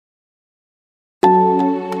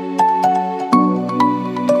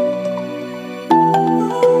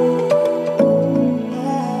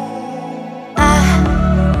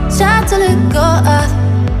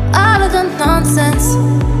the nonsense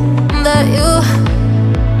that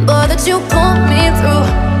you put me through.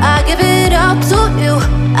 I give it up to you,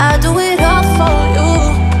 I do it all for you.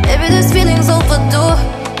 Maybe this feeling's overdue.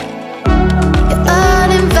 You're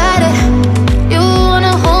uninvited, you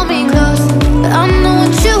wanna hold me close, but I know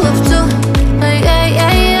what you have to. Yeah,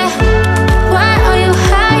 yeah, yeah. Why are you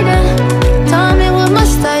hiding? Tell me, what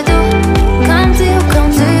must I do? Come to you,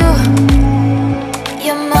 come to you.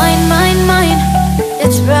 You're mine, mine, mine.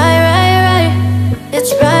 It's right, right, right.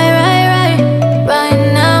 It's right, right, right, right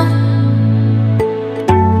now.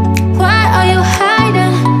 Why are you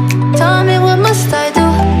hiding? Tell me, what must I do?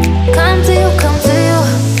 Come to you, come to you.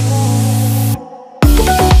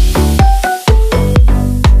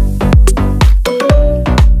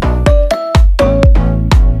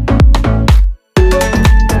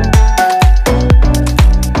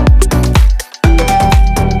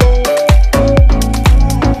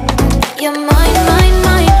 You're mine, mine,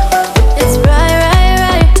 mine. It's right, right,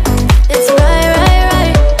 right. It's right, right,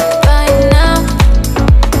 right, right now.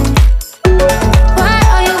 Why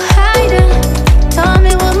are you hiding? Tell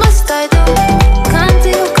me, what must I do? Come to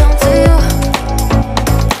you, come to you.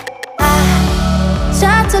 I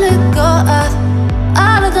try to let go of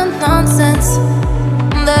all of the nonsense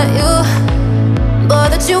that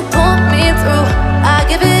you put me through. I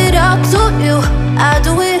give it up to you, I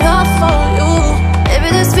do it all for you. Maybe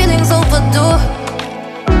this feeling's overdue.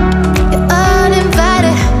 You're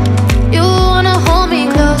uninvited, you wanna hold me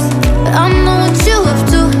close, but I know what you have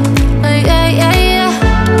to. Yeah, yeah, yeah.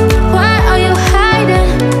 Why are you hiding?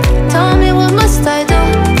 Tell me, what must I do?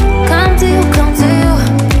 Come to you, come to you.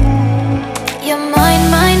 You're mine,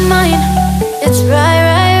 mine, mine. It's right,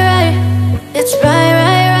 right, right. It's right,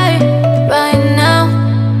 right, right, right now.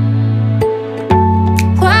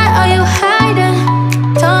 Why are you hiding?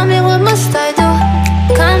 Tell me, what must I do?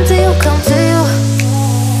 Come to you, come to you.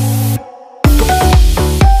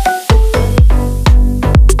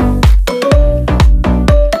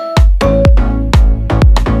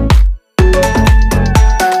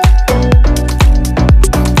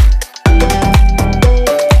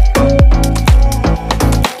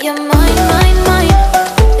 You're mine, mine, mine.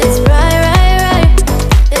 It's right, right, right.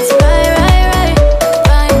 It's right, right, right,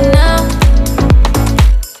 right now.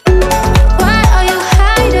 Why are you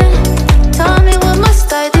hiding? Tell me, what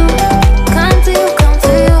must I do? Come to you, come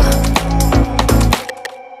to you.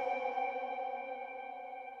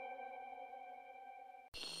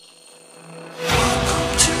 Welcome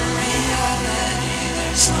to reality,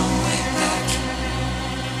 there's no way back.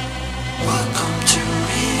 Welcome to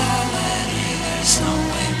reality, there's no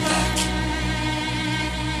way back.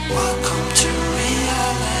 Welcome to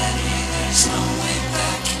reality, there's no way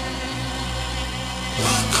back.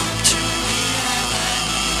 Welcome to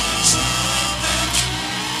reality, there's no way back.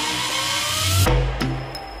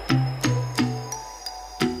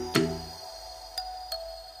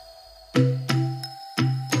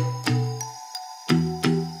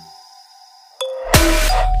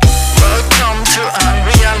 Welcome to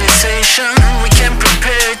unrealization. We came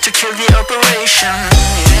prepared to kill the operation.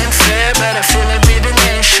 It ain't fair, but I feel like we're the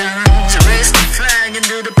nation. So raise the flag and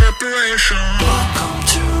do the preparation. Welcome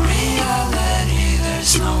to reality,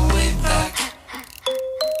 there's no way back.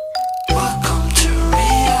 Welcome to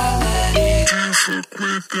reality. Can't fuck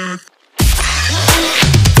with that.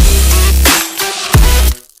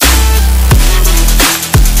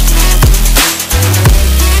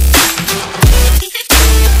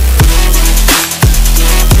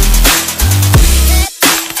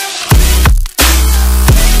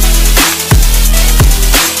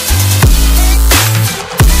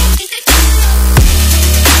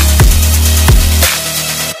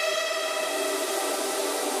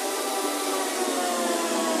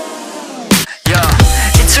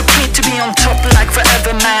 On top like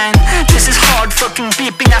forever, man. This is hard fucking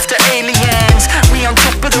beeping after aliens. We on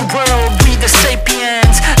top of the world, we the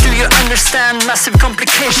sapiens. Do you understand massive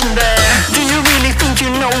complication there? Do you really think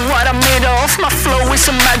you know what I'm made of? My flow is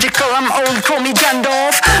so magical, I'm old, call me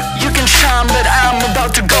Gandalf. You can shine, but I'm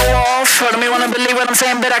about to go off. Part of me wanna believe what I'm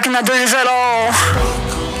saying, but I cannot do this at all.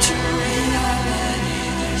 Welcome to reality,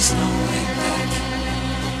 there's no way back.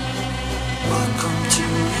 Welcome to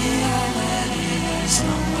reality, there's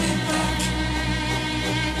no way back.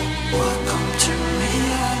 Welcome to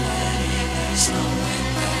reality, there's no way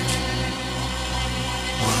back.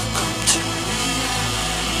 Welcome to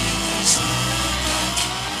reality, there's no way back.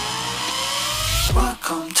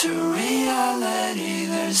 Welcome to reality,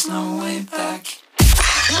 there's no way back.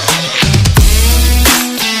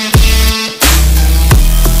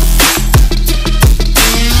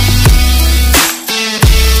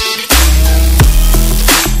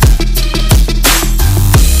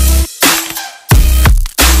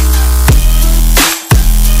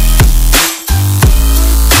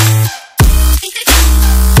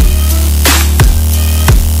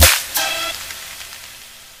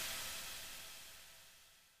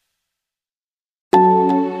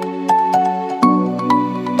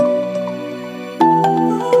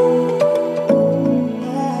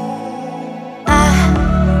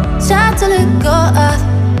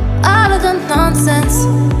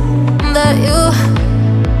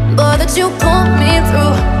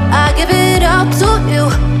 up to you.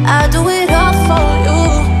 I do it all for you.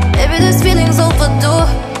 Maybe this feeling's overdue.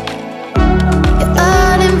 You're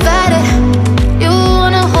uninvited. You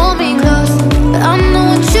wanna hold me close, but I know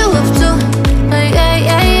what you up to. Yeah,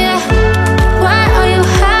 yeah, yeah. Why are you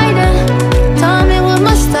hiding? Tell me, what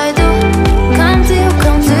must I do? Come to you,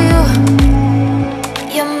 come to you.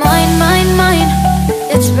 You're mine, mine, mine.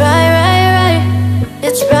 It's right, right, right.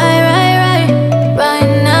 It's right, right, right,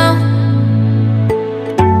 right now.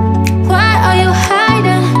 Why are you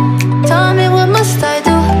hiding? Tell me, what must I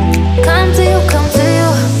do? Come to you, come to you.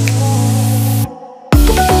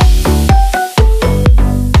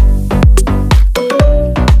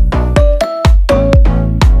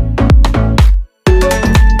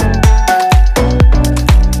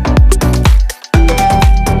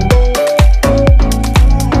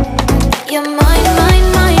 You're mine, mine,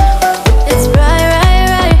 mine. It's right, right,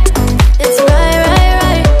 right. It's right, right,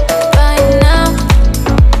 right, right now.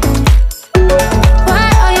 Why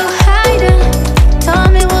are you hiding? Tell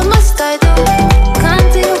me, what must I do? Come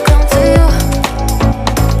to you, come to you.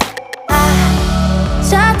 I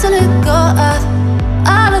try to let go of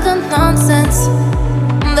all of the nonsense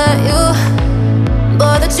that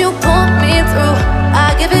you put me through.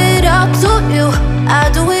 I give it up to you. I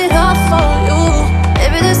do it all for you.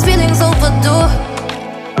 Maybe this feeling's overdue.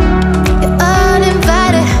 You're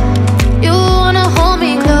uninvited. You wanna hold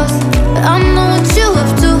me close, but I know what you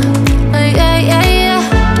up to. Yeah, yeah, yeah.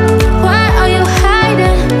 Why are you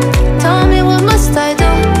hiding? Tell me, what must I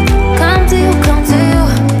do? Come to you, come to you.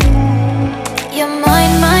 You're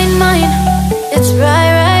mine, mine, mine. It's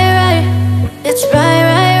right, right, right. It's right,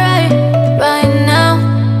 right, right, right now.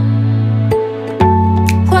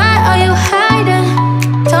 Why are you hiding?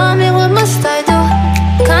 Tell me, what must I do?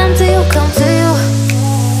 Come to you, come to you.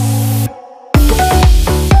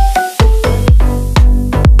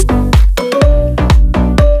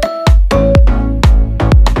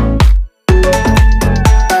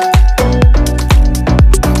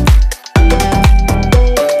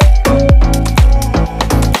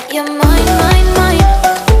 You're mine, mine, mine.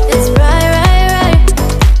 It's right, right, right.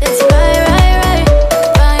 It's right, right, right,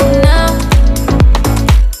 right now.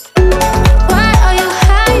 Why are you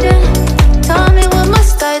hiding? Tell me, what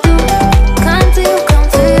must I do? Come to you, come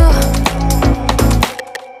to you.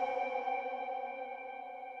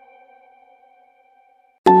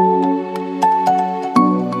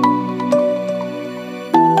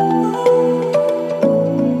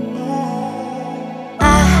 I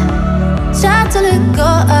try to let go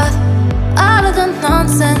of all of the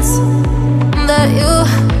nonsense that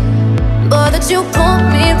you put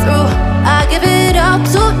me through. I give it up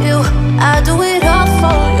to you. I do it all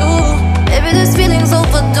for you. Maybe this feeling's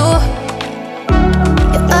overdue.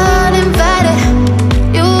 You're uninvited.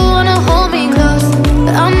 You wanna hold me close,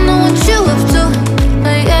 but I know what you up to.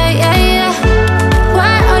 Yeah, yeah, yeah.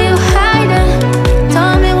 Why are you hiding?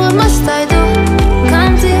 Tell me, what must I do?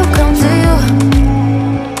 Come to you, come to you.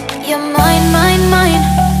 You're mine, mine, mine.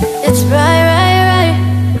 It's right, right, right.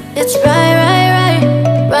 It's right, right, right,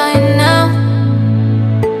 right now.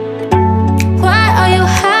 Why are you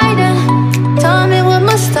hiding? Tell me, what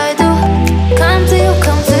must I do? Come to you,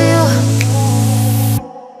 come to you.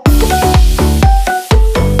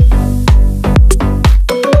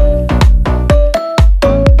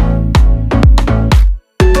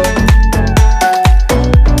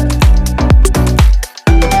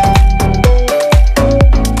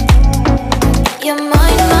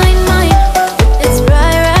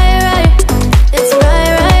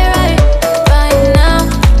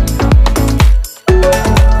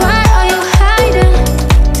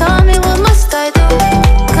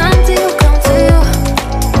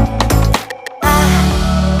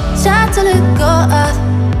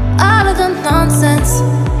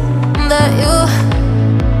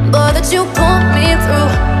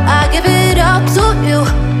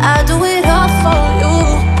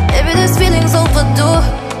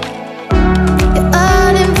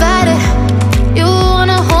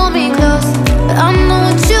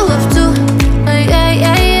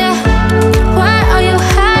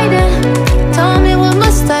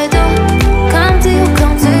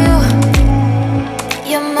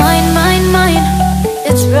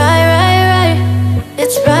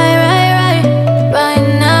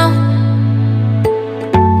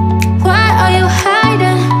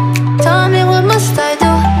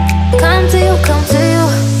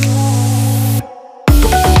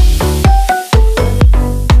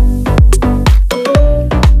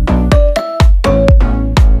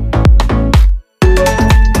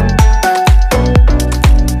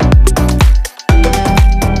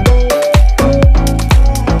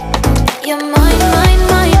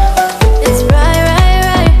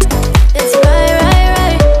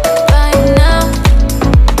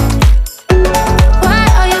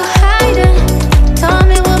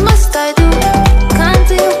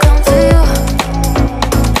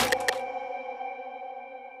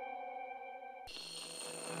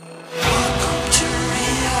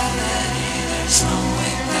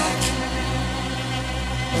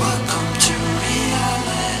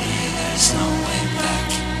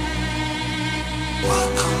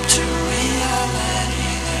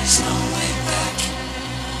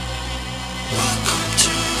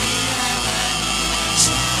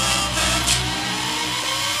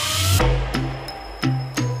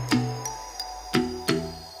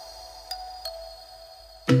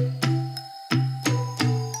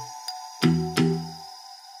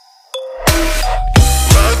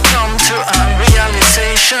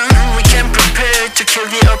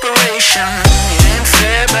 preparation. It ain't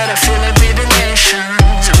fair, but I feel like we're the nation.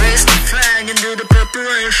 So raise the flag and do the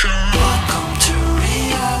preparation. Welcome to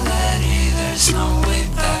reality, there's no way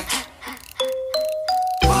back.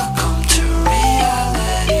 Welcome to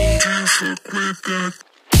reality. Can't fuck with that.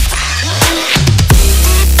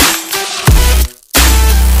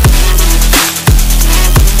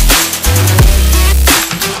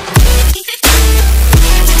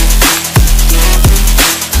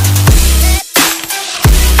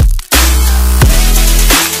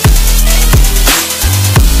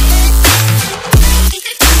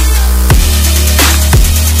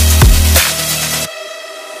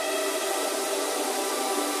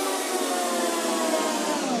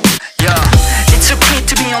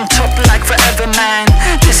 On top like forever, man.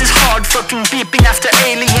 This is hard fucking beeping after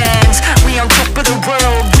aliens. We on top of the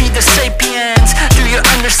world, we the sapiens. Do you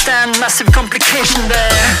understand massive complication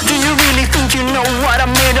there? Do you really think you know what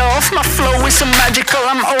I'm made of? My flow is so magical,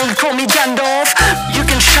 I'm old, call me Gandalf. You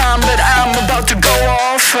can shine, but I'm about to go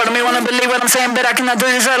off. I don't wanna believe what I'm saying, but I cannot do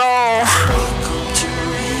this at all. Welcome to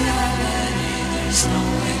reality, there's no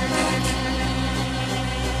way back.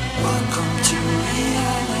 Welcome to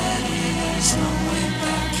reality, there's no way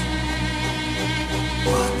back.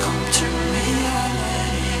 Welcome to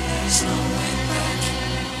reality, there's no way back.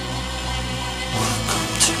 Welcome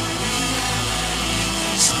to reality, there's no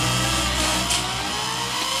way back.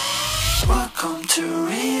 Welcome to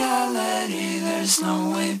reality, there's no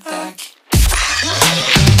way back.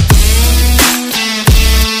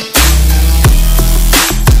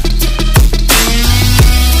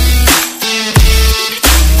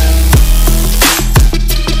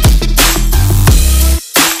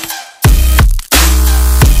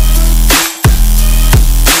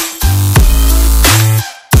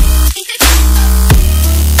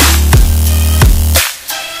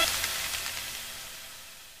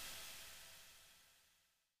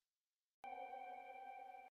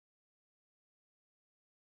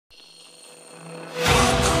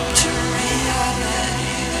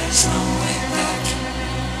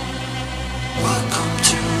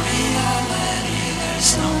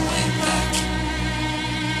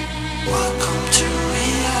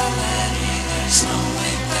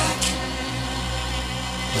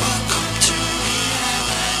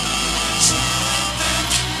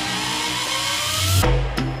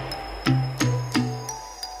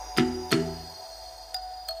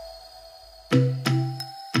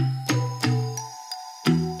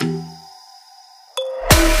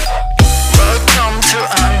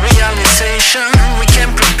 We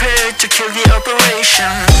came prepared to kill the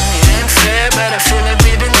operation. It ain't fair, but I feel like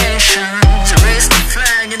we're the nation. So raise the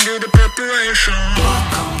flag and do the preparation.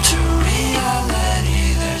 Welcome to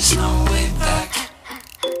reality, there's no way back.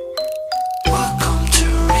 Welcome to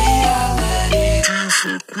reality. Can't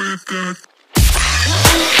fuck with that.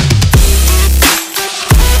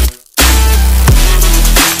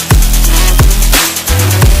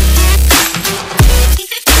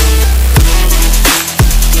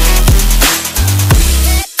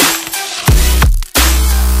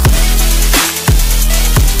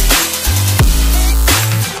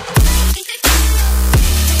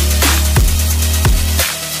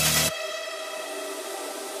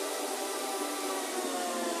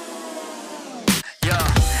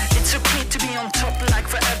 On top like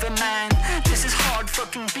forever, man. This is hard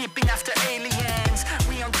fucking beeping after